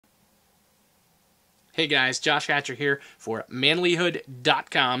Hey guys, Josh Hatcher here for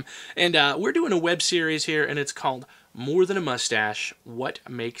manlyhood.com, and we're doing a web series here, and it's called More Than a Mustache, What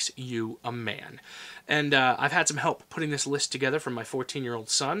Makes You a Man? And I've had some help putting this list together from my 14-year-old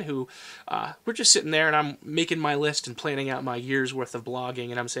son, who we're just sitting there, and I'm making my list and planning out my year's worth of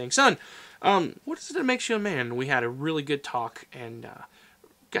blogging, and I'm saying, son, what is it that makes you a man? And we had a really good talk, and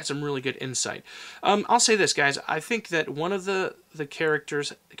got some really good insight. I'll say this, guys. I think that one of the character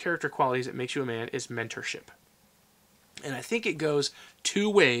qualities that makes you a man is mentorship. And I think it goes two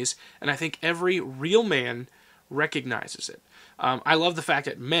ways, and I think every real man recognizes it. I love the fact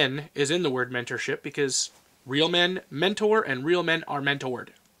that men is in the word mentorship, because real men mentor and real men are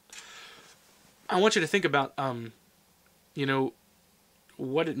mentored. I want you to think about,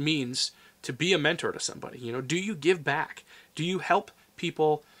 what it means to be a mentor to somebody. Do you give back? Do you help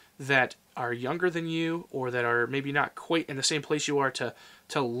people that are younger than you, or that are maybe not quite in the same place you are to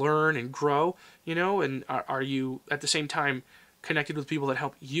learn and grow, and are you at the same time connected with people that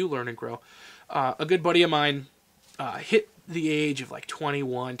help you learn and grow? A good buddy of mine hit the age of like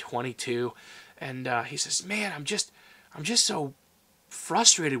 21, 22, and he says, man, I'm just so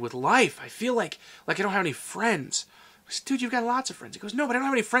frustrated with life. I feel like I don't have any friends. I said, dude, you've got lots of friends. He goes, no, but I don't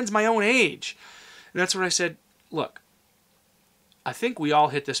have any friends my own age. And that's when I said, look, I think we all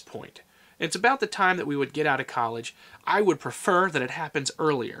hit this point. It's about the time that we would get out of college. I would prefer that it happens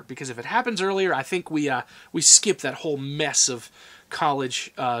earlier, because if it happens earlier, I think we skip that whole mess of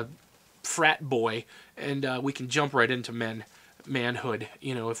college frat boy, and we can jump right into manhood,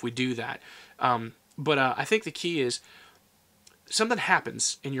 if we do that. But I think the key is something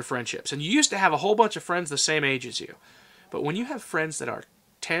happens in your friendships. And you used to have a whole bunch of friends the same age as you. But when you have friends that are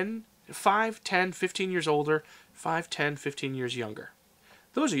 5, 10, 15 years older, 5, 10, 15 years younger,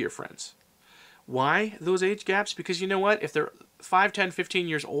 those are your friends. Why those age gaps? Because you know what? If they're 5, 10, 15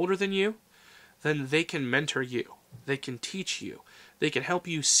 years older than you, then they can mentor you. They can teach you. They can help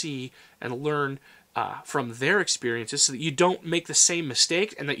you see and learn from their experiences, so that you don't make the same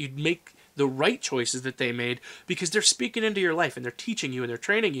mistakes, and that you make the right choices that they made, because they're speaking into your life, and they're teaching you, and they're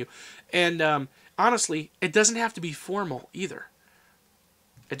training you. And honestly, it doesn't have to be formal either.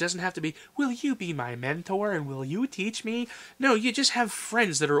 It doesn't have to be, will you be my mentor and will you teach me? No, you just have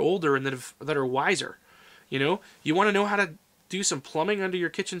friends that are older and that are wiser. You want to know how to do some plumbing under your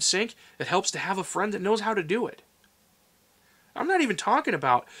kitchen sink? It helps to have a friend that knows how to do it. I'm not even talking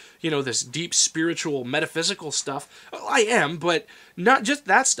about, this deep spiritual, metaphysical stuff. Well, I am, but not just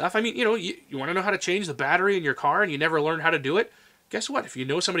that stuff. I mean, you want to know how to change the battery in your car and you never learn how to do it? Guess what? If you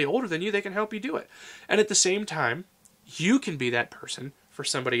know somebody older than you, they can help you do it. And at the same time, you can be that person for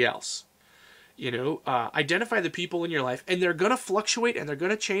somebody else. Identify the people in your life, and they're going to fluctuate and they're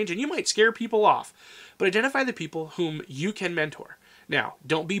going to change, and you might scare people off, but identify the people whom you can mentor. Now,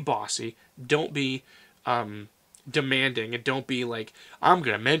 don't be bossy, don't be demanding, and don't be like, I'm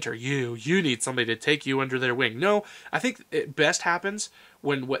going to mentor you, you need somebody to take you under their wing. No, I think it best happens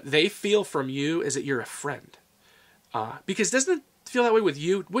when what they feel from you is that you're a friend. Because doesn't it feel that way with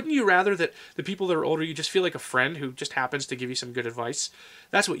you? Wouldn't you rather that the people that are older, you just feel like a friend who just happens to give you some good advice?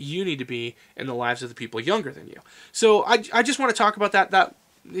 That's what you need to be in the lives of the people younger than you. So I just want to talk about that.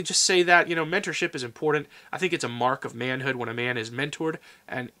 Just say that, mentorship is important. I think it's a mark of manhood when a man is mentored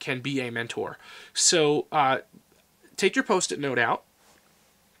and can be a mentor. So take your Post-it note out.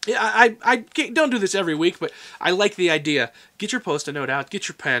 I don't do this every week, but I like the idea. Get your Post-it note out, get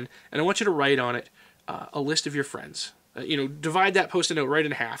your pen, and I want you to write on it a list of your friends. Divide that Post-it note right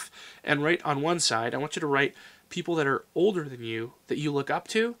in half, and right on one side, I want you to write people that are older than you, that you look up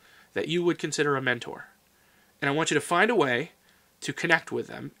to, that you would consider a mentor. And I want you to find a way to connect with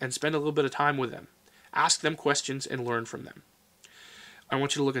them and spend a little bit of time with them. Ask them questions and learn from them. I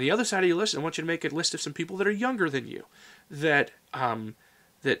want you to look on the other side of your list, and I want you to make a list of some people that are younger than you, that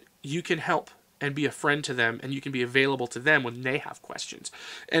you can help and be a friend to them, and you can be available to them when they have questions.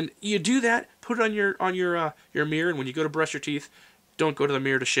 And you do that, put it on your mirror, and when you go to brush your teeth, don't go to the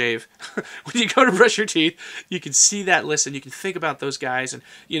mirror to shave. When you go to brush your teeth, you can see that list, and you can think about those guys. And,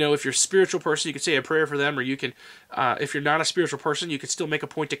 if you're a spiritual person, you can say a prayer for them, or you can, if you're not a spiritual person, you can still make a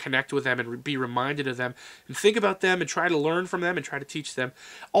point to connect with them and be reminded of them, and think about them and try to learn from them and try to teach them.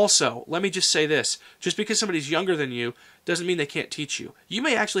 Also, let me just say this. Just because somebody's younger than you doesn't mean they can't teach you. You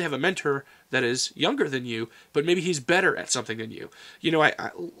may actually have a mentor that is younger than you, but maybe he's better at something than you.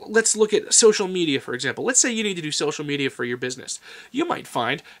 Let's look at social media, for example. Let's say you need to do social media for your business. You might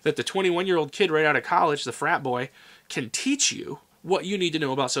find that the 21-year-old kid right out of college, the frat boy, can teach you what you need to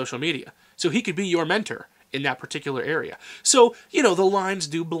know about social media. So he could be your mentor in that particular area. So, the lines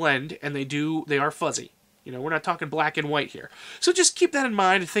do blend, and they are fuzzy. You know, we're not talking black and white here. So just keep that in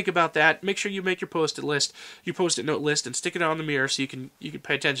mind and think about that. Make sure you make your post-it list, your post-it note list, and stick it on the mirror so you can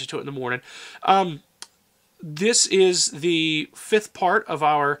pay attention to it in the morning. This is the 5th part of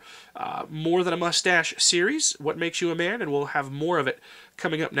our More Than a Mustache series, What Makes You a Man, and we'll have more of it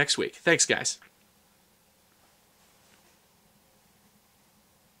coming up next week. Thanks, guys.